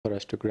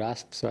us to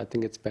grasp. So I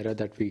think it's better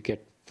that we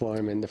get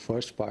firm in the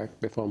first part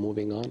before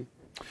moving on.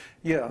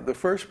 Yeah, the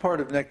first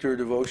part of Nectar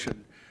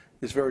Devotion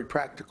is very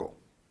practical.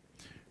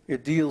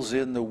 It deals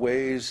in the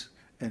ways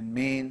and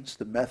means,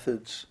 the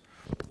methods,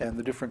 and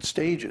the different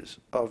stages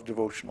of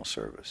devotional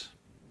service.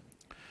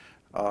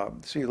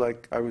 See,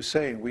 like I was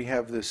saying, we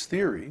have this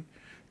theory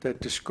that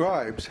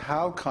describes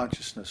how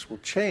consciousness will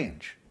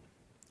change.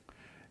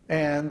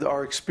 And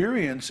our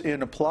experience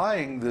in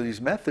applying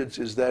these methods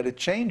is that it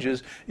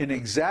changes in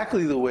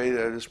exactly the way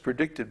that is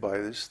predicted by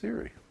this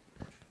theory.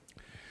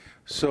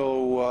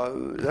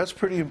 So that's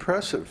pretty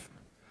impressive.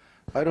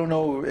 I don't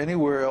know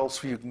anywhere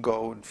else you can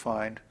go and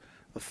find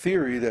a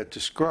theory that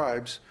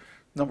describes,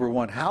 number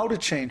one, how to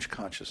change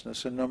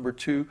consciousness, and number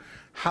two,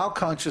 how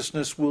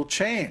consciousness will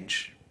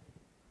change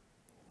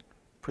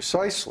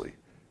precisely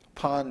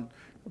upon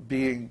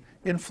being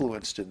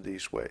influenced in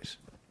these ways.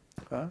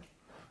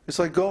 It's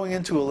like going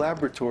into a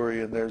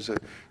laboratory and there's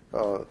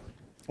a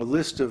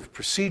list of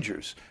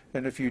procedures.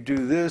 And if you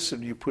do this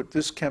and you put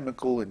this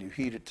chemical and you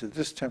heat it to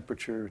this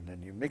temperature and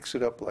then you mix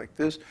it up like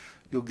this,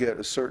 you'll get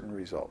a certain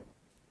result.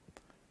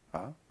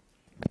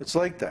 It's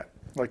like that.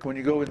 Like when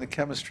you go in the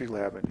chemistry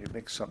lab and you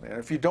mix something. And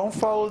if you don't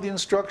follow the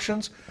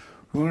instructions,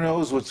 who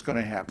knows what's going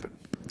to happen?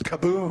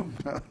 Kaboom!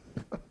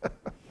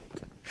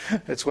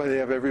 That's why they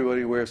have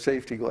everybody wear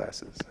safety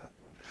glasses.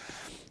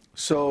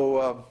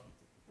 So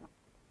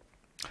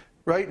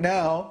right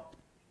now,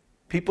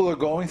 people are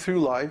going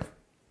through life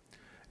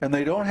and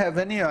they don't have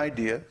any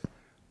idea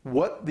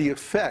what the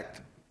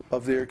effect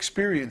of their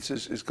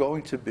experiences is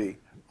going to be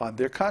on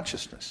their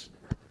consciousness.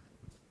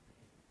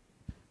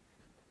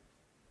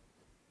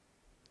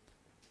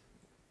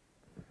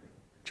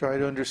 Try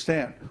to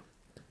understand.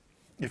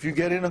 If you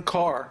get in a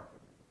car,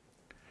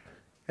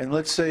 and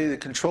let's say the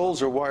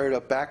controls are wired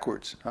up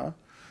backwards,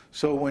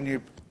 so when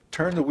you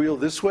turn the wheel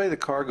this way, the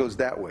car goes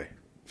that way.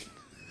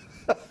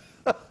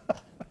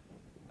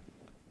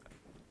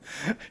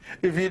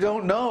 If you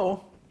don't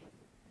know,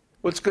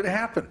 what's going to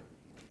happen?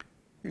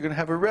 You're going to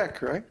have a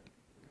wreck, right?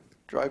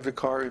 Drive the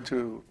car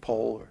into a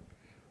pole or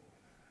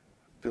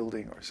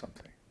building or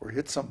something, or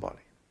hit somebody.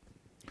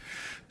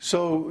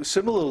 So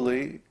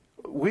similarly,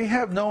 we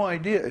have no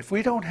idea. If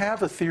we don't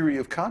have a theory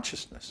of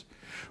consciousness,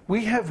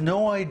 we have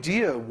no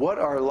idea what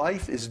our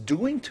life is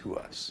doing to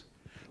us,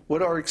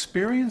 what our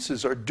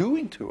experiences are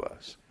doing to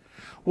us,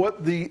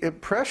 what the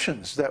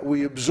impressions that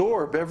we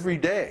absorb every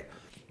day,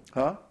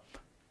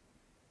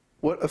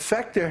 what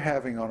effect they're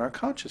having on our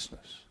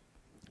consciousness.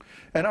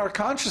 And our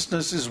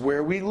consciousness is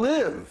where we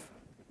live.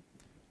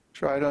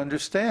 Try to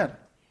understand.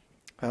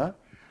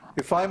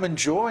 If I'm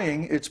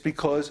enjoying, it's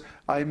because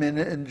I'm in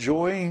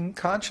enjoying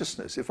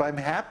consciousness. If I'm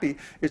happy,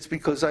 it's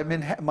because I'm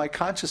in my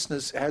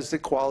consciousness has the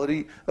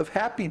quality of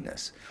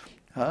happiness.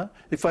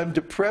 If I'm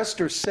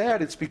depressed or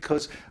sad, it's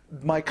because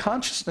my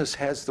consciousness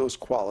has those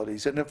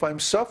qualities. And if I'm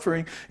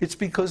suffering, it's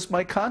because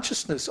my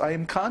consciousness, I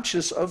am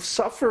conscious of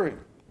suffering.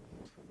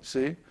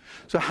 See?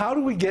 So how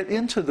do we get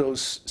into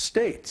those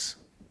states?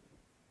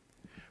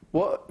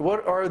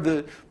 What are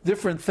the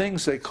different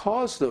things that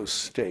cause those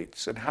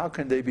states, and how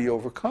can they be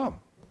overcome?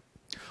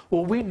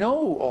 Well, we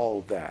know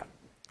all that.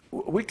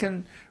 We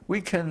can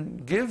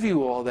give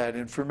you all that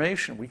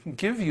information. We can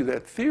give you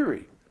that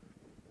theory.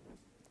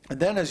 And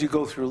then as you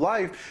go through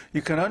life,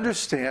 you can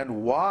understand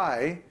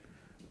why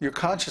your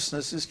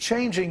consciousness is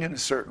changing in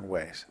certain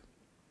ways.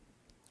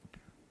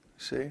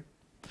 See?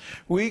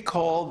 We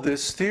call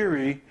this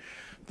theory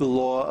the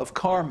law of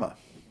karma.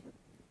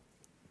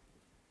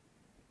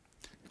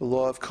 The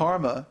law of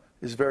karma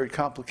is very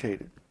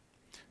complicated,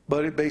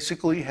 but it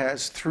basically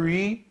has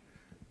three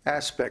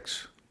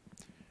aspects: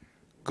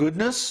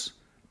 goodness,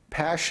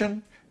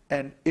 passion,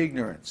 and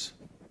ignorance.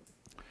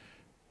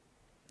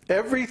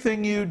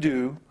 Everything you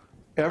do,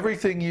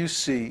 everything you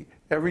see,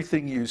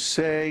 everything you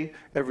say,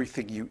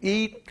 everything you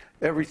eat,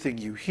 everything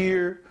you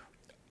hear,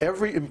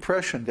 every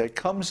impression that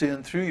comes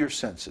in through your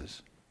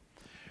senses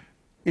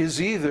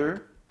is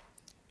either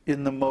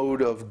in the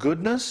mode of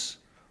goodness,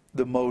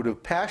 the mode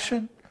of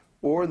passion,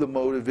 or the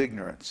mode of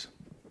ignorance.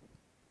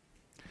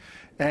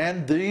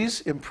 And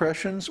these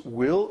impressions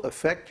will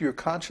affect your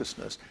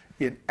consciousness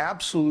in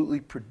absolutely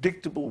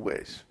predictable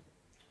ways.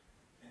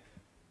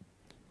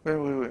 Wait,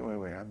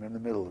 I'm in the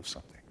middle of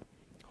something.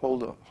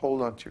 Hold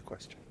on to your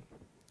question.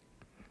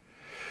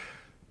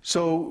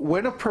 So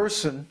when a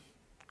person,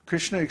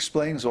 Krishna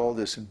explains all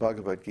this in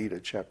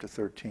Bhagavad-gītā, chapter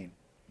 13.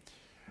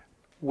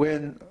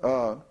 When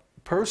a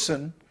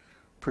person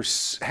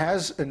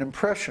has an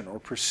impression or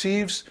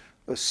perceives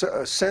a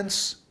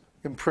sense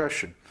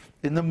impression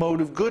in the mode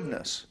of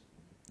goodness,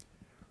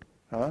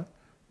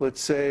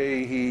 let's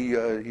say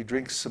he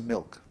drinks some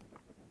milk.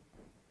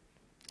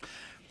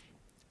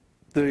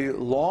 The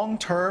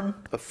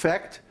long-term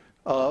effect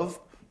of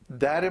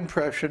that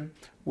impression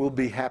will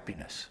be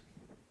happiness.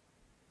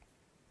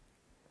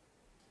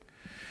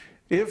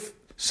 If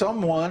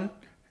someone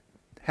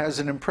has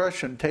an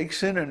impression,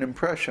 takes in an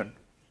impression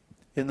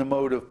in the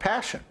mode of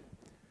passion,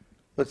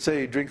 let's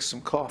say he drinks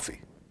some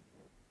coffee,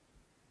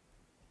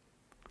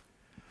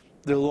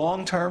 the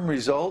long-term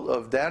result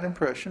of that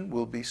impression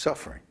will be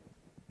suffering.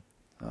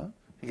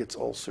 He gets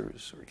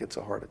ulcers, or he gets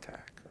a heart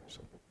attack, or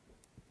something.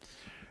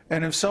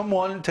 And if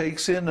someone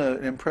takes in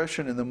an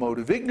impression in the mode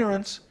of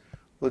ignorance,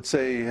 let's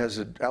say he has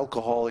an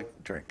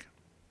alcoholic drink,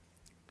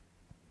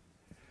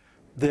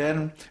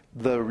 then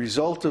the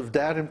result of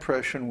that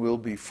impression will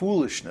be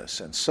foolishness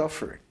and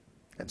suffering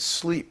and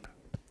sleep,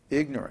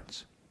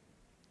 ignorance.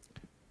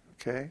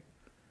 Okay?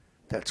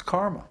 That's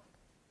karma.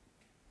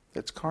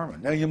 That's karma.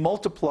 Now you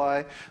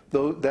multiply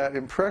that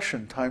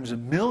impression times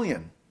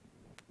 1,000,000,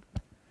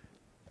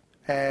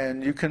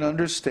 and you can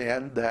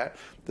understand that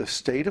the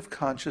state of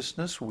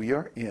consciousness we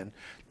are in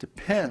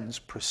depends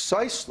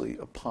precisely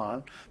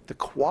upon the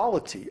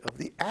quality of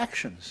the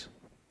actions.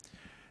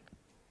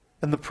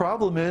 And the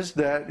problem is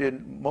that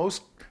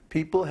most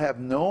people have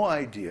no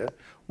idea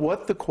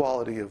what the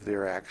quality of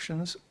their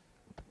actions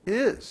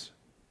is.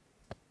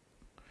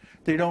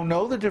 They don't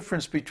know the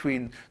difference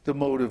between the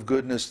mode of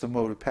goodness, the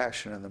mode of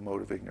passion, and the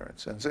mode of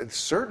ignorance. And they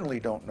certainly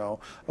don't know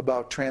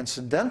about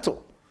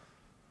transcendental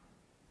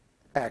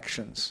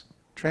actions,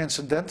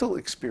 transcendental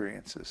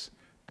experiences,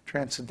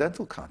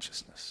 transcendental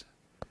consciousness.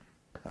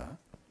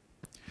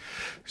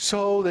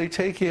 So they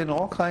take in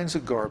all kinds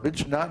of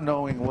garbage, not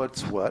knowing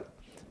what's what,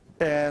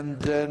 and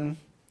then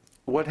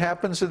what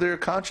happens to their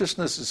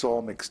consciousness is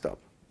all mixed up.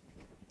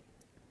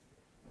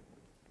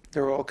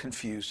 They're all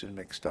confused and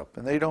mixed up,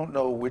 and they don't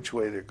know which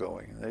way they're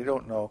going. And they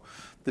don't know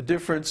the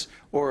difference,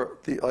 or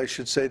I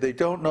should say, they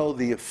don't know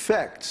the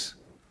effects,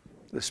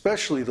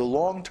 especially the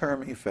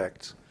long-term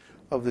effects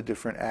of the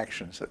different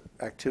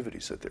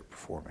activities that they're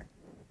performing.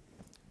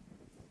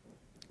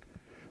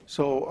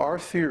 So our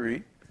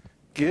theory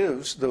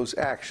gives those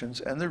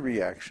actions and the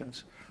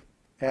reactions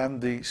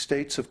and the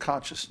states of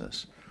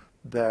consciousness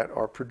that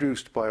are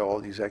produced by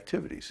all these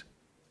activities.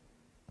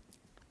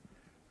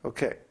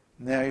 Okay,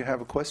 now you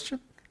have a question?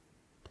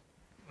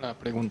 Una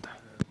pregunta.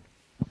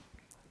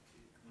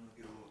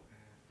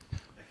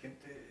 La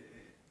gente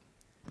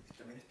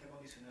también está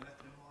condicionada a las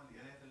tres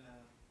modalidades de las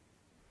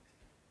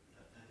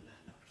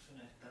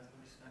personas están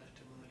condicionadas a las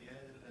tres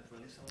modalidades de la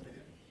naturaleza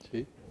material.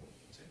 Sí.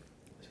 Sí,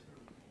 esa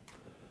pregunta.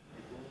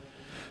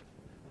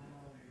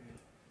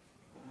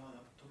 ¿Cómo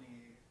adapto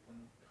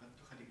cuando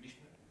canto Hare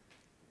Krishna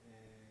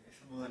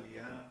esa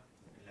modalidad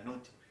en la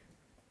noche?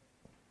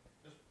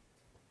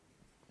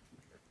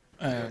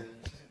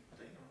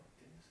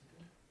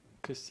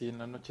 Que si en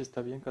la noche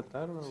está bien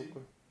cantar o... Sí,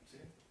 sí.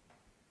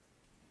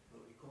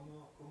 ¿Y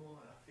cómo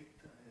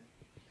afecta?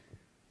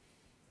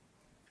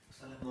 O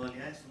sea, las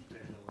modalidades son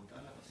tres: la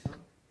voluntad, la pasión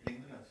y la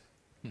ignorancia.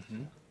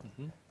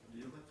 Cuando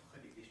yo canto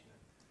Hare Krishna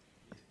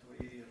y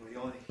estoy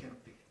rodeado de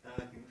gente que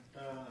no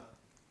está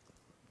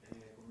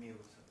conmigo,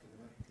 o sea, que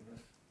no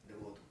es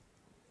devoto,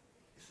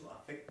 ¿eso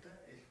afecta?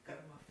 ¿El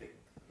karma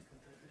afecta al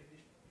cantar Hare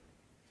Krishna?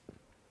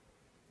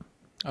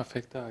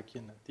 ¿Afecta a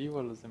quién? ¿A ti o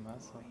a los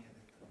demás? No,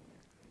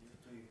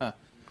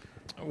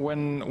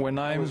 When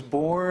I was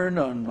born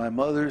on my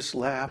mother's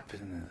lap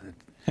in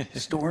a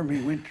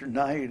stormy winter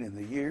night in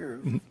the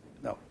year.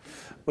 No.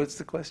 What's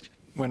the question?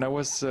 When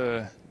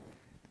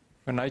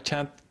I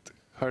chant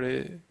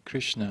Hare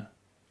Krishna,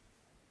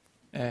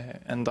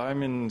 and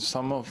I'm in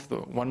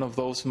one of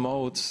those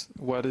modes,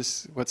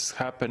 what's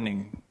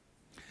happening?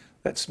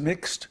 That's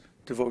mixed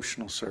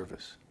devotional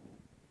service.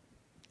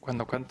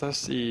 Cuando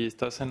cantas y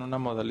estás en una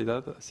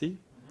modalidad así,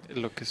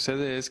 lo que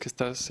sucede es que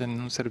estás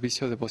en un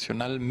servicio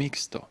devocional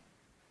mixto.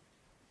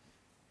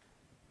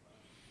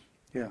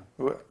 Yeah,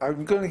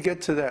 I'm going to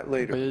get to that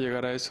later. Voy a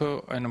llegar a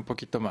eso en un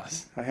poquito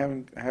más. I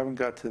haven't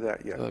got to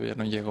that yet. Todavía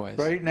no llego a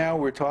eso. Right now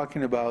we're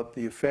talking about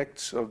the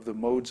effects of the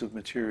modes of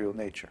material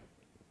nature.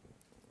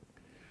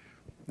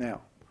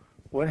 Now,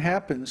 what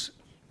happens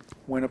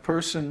when a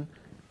person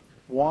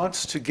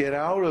wants to get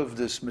out of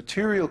this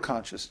material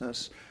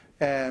consciousness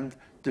and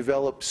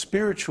develop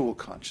spiritual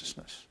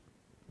consciousness?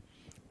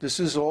 This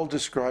is all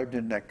described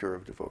in Nectar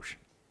of Devotion.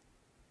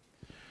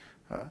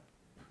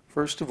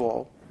 First of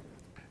all,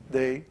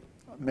 they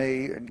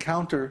may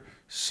encounter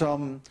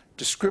some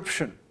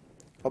description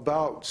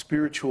about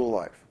spiritual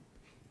life.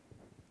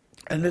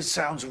 And this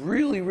sounds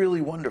really,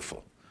 really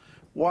wonderful.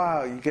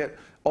 Wow, you get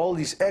all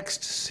these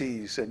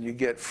ecstasies, and you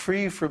get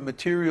free from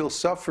material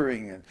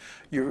suffering, and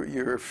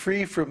you're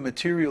free from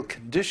material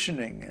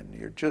conditioning, and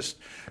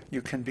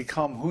you can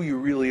become who you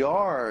really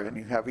are, and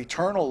you have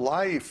eternal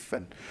life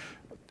and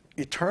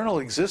eternal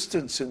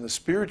existence in the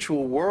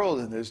spiritual world,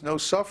 and there's no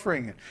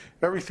suffering, and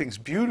everything's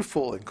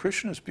beautiful, and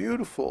Krishna's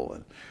beautiful,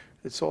 and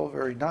it's all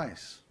very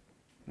nice.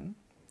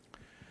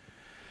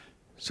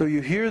 So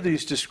you hear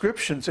these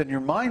descriptions, and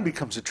your mind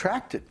becomes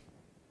attracted.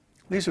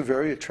 These are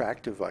very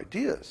attractive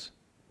ideas.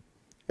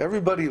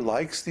 Everybody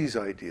likes these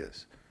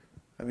ideas.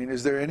 I mean,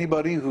 is there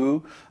anybody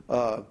who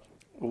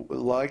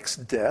likes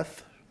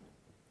death?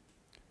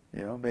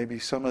 You know, maybe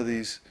some of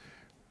these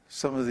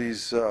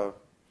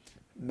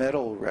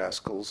metal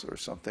rascals or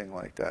something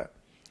like that.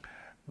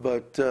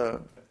 But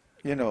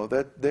you know,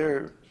 that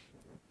they're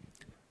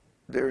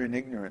in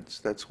ignorance.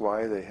 That's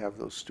why they have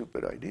those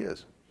stupid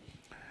ideas.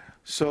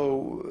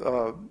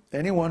 So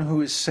anyone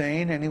who is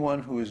sane,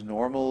 anyone who is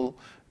normal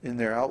in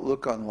their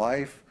outlook on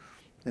life,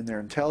 in their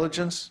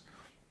intelligence,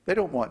 they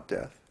don't want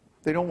death.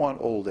 They don't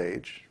want old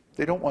age.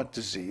 They don't want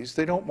disease.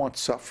 They don't want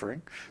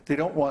suffering. They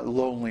don't want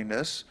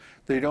loneliness.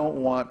 They don't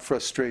want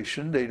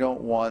frustration. They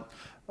don't want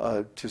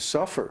to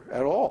suffer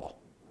at all.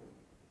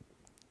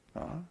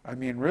 I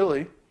mean,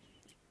 really,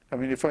 I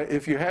mean,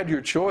 if you had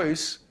your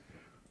choice,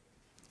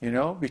 you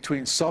know,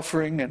 between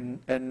suffering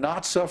and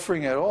not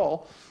suffering at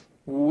all,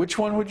 which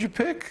one would you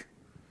pick?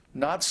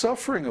 Not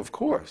suffering, of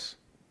course.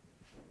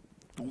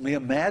 Only a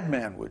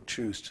madman would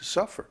choose to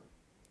suffer.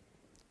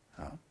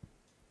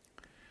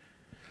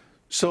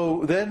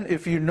 So then,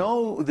 if you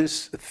know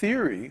this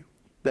theory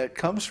that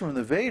comes from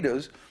the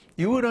Vedas,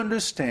 you would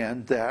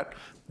understand that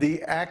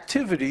the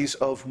activities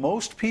of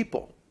most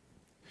people,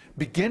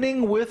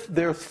 beginning with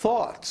their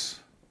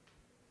thoughts,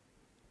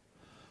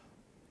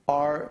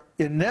 are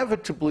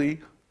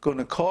inevitably going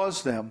to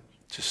cause them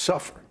to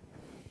suffer.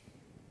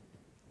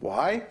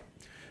 Why?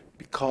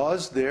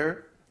 Because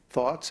their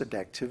thoughts and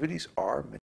activities are